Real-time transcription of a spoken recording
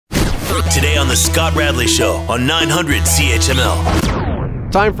Today on the Scott Radley Show on 900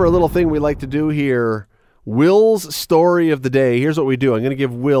 CHML. Time for a little thing we like to do here. Will's story of the day. Here's what we do. I'm going to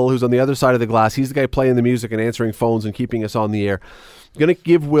give Will, who's on the other side of the glass, he's the guy playing the music and answering phones and keeping us on the air. I'm going to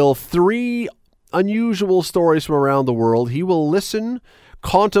give Will 3 unusual stories from around the world. He will listen,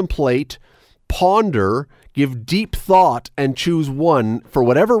 contemplate, ponder, give deep thought, and choose one, for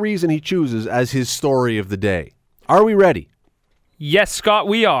whatever reason he chooses, as his story of the day. Are we ready? Yes, Scott,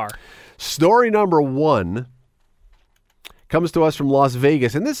 we are. Story number 1 comes to us from Las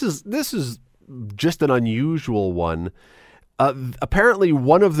Vegas, and this is just an unusual one. Apparently,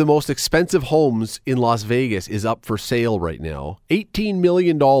 one of the most expensive homes in Las Vegas is up for sale right now. $18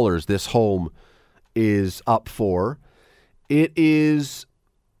 million this home is up for. It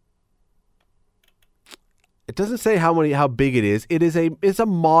doesn't say how big it is. It's a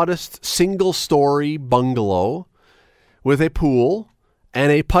modest single-story bungalow with a pool and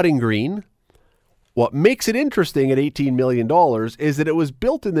a putting green. What makes it interesting at $18 million is that it was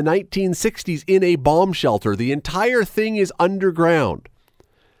built in the 1960s in a bomb shelter. The entire thing is underground.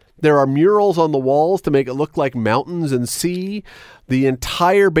 There are murals on the walls to make it look like mountains and sea. The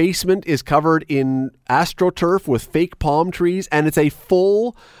entire basement is covered in AstroTurf with fake palm trees, and it's a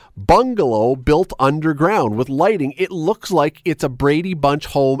full bungalow built underground with lighting. It looks like it's a Brady Bunch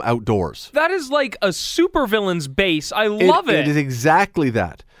home outdoors. That is like a supervillain's base. I love it. It is exactly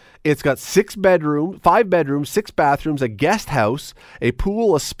that. It's got 5 bedrooms, 6 bathrooms, a guest house, a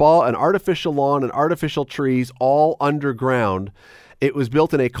pool, a spa, an artificial lawn, and artificial trees, all underground. It was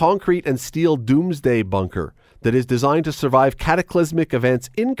built in a concrete and steel doomsday bunker that is designed to survive cataclysmic events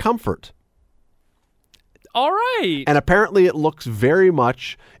in comfort. All right. And apparently it looks very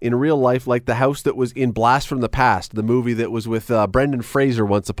much in real life like the house that was in Blast from the Past, the movie that was with Brendan Fraser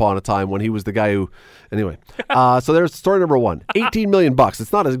once upon a time when he was the guy who... Anyway, so there's story number 1. $18 million.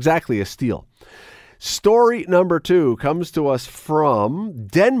 It's not exactly a steal. Story number 2 comes to us from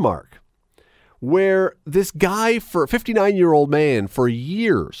Denmark, where this guy, for a 59-year-old man, for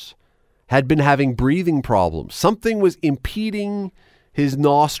years had been having breathing problems. Something was impeding his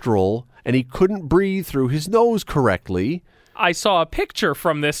nostril, and he couldn't breathe through his nose correctly. I saw a picture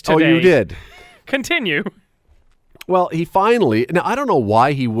from this today. Oh, you did? Continue. Well, he finally... Now, I don't know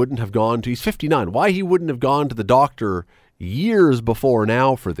why he wouldn't have gone to... He's 59. Why he wouldn't have gone to the doctor years before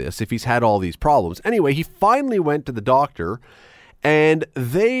now for this if he's had all these problems. Anyway, he finally went to the doctor, and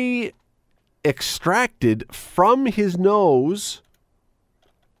they extracted from his nose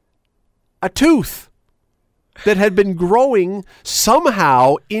a tooth that had been growing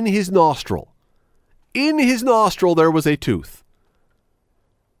somehow in his nostril. In his nostril, there was a tooth.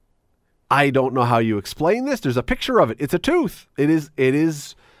 I don't know how you explain this. There's a picture of it. It's a tooth. It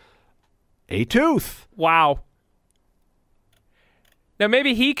is a tooth. Wow. Now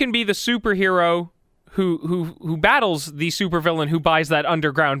maybe he can be the superhero who battles the supervillain who buys that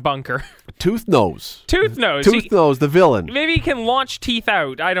underground bunker. Tooth Nose. Tooth Nose. Tooth Nose, the villain. Maybe he can launch teeth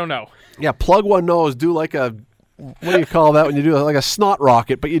out. I don't know. Yeah, plug one nose, do like a... What do you call that when you do like a snot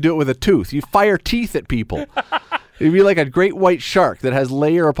rocket, but you do it with a tooth? You fire teeth at people. It'd be like a great white shark that has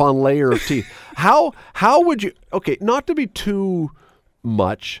layer upon layer of teeth. How would you... Okay, not to be too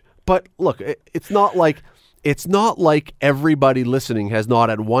much, but look, it's not like everybody listening has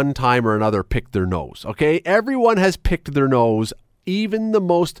not at one time or another picked their nose, okay? Everyone has picked their nose. Even the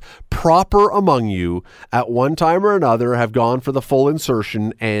most proper among you at one time or another have gone for the full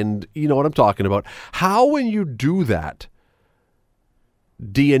insertion, and you know what I'm talking about. How, when you do that,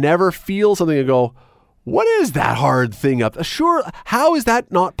 do you never feel something and go, what is that hard thing up? Sure, how is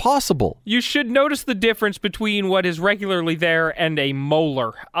that not possible? You should notice the difference between what is regularly there and a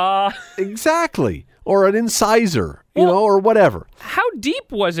molar. Exactly. Or an incisor, or whatever. How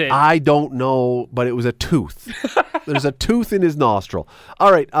deep was it? I don't know, but it was a tooth. There's a tooth in his nostril.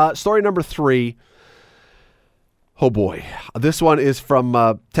 All right, story number 3. Oh, boy. This one is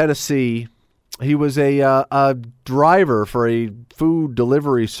from Tennessee. He was a driver for a food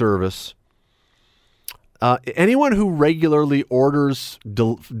delivery service. Anyone who regularly orders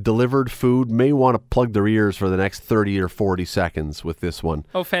delivered food may want to plug their ears for the next 30 or 40 seconds with this one.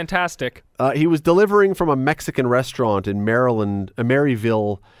 Oh, fantastic. He was delivering from a Mexican restaurant in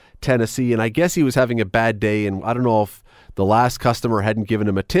Maryville, Tennessee, and I guess he was having a bad day, and I don't know if the last customer hadn't given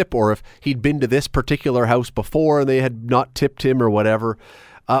him a tip or if he'd been to this particular house before and they had not tipped him or whatever.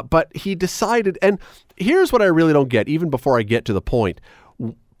 But he decided, and here's what I really don't get, even before I get to the point.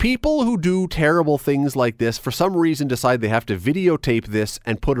 People who do terrible things like this, for some reason, decide they have to videotape this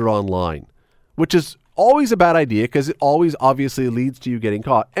and put it online, which is always a bad idea because it always obviously leads to you getting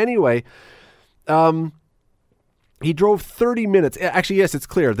caught. Anyway, He drove 30 minutes. Actually, yes, it's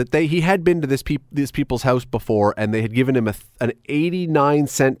clear that he had been to these people's house before, and they had given him an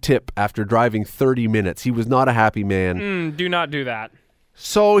 89-cent tip after driving 30 minutes. He was not a happy man. Do not do that.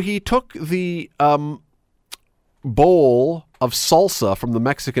 So he took the bowl of salsa from the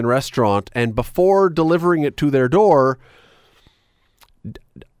Mexican restaurant, and before delivering it to their door,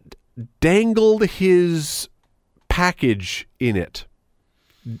 dangled his package in it.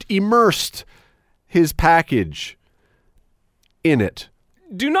 Immersed his package in it.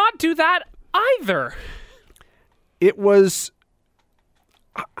 Do not do that either. It was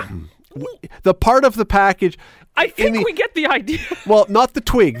the part of the package. I think we get the idea. Well, not the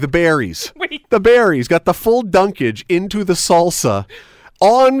twig, the berries. Wait. The berries got the full dunkage into the salsa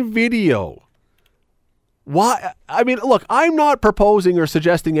on video. Why? I mean, look, I'm not proposing or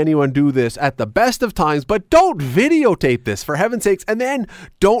suggesting anyone do this at the best of times, but don't videotape this, for heaven's sakes, and then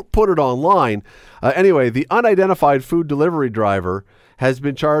don't put it online. Anyway, the unidentified food delivery driver has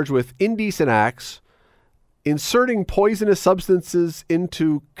been charged with indecent acts, inserting poisonous substances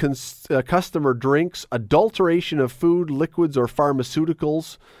into customer drinks, adulteration of food, liquids, or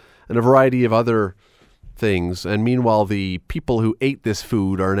pharmaceuticals, and a variety of other things. And meanwhile, the people who ate this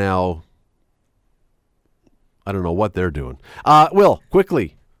food are now... I don't know what they're doing. Will,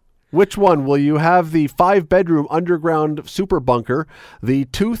 quickly, which one? Will you have the 5-bedroom underground super bunker, the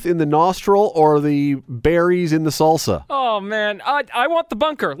tooth in the nostril, or the berries in the salsa? Oh, man. I want the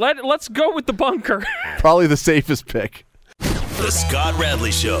bunker. Let's go with the bunker. Probably the safest pick. The Scott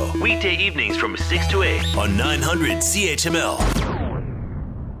Radley Show. Weekday evenings from 6 to 8 on 900 CHML.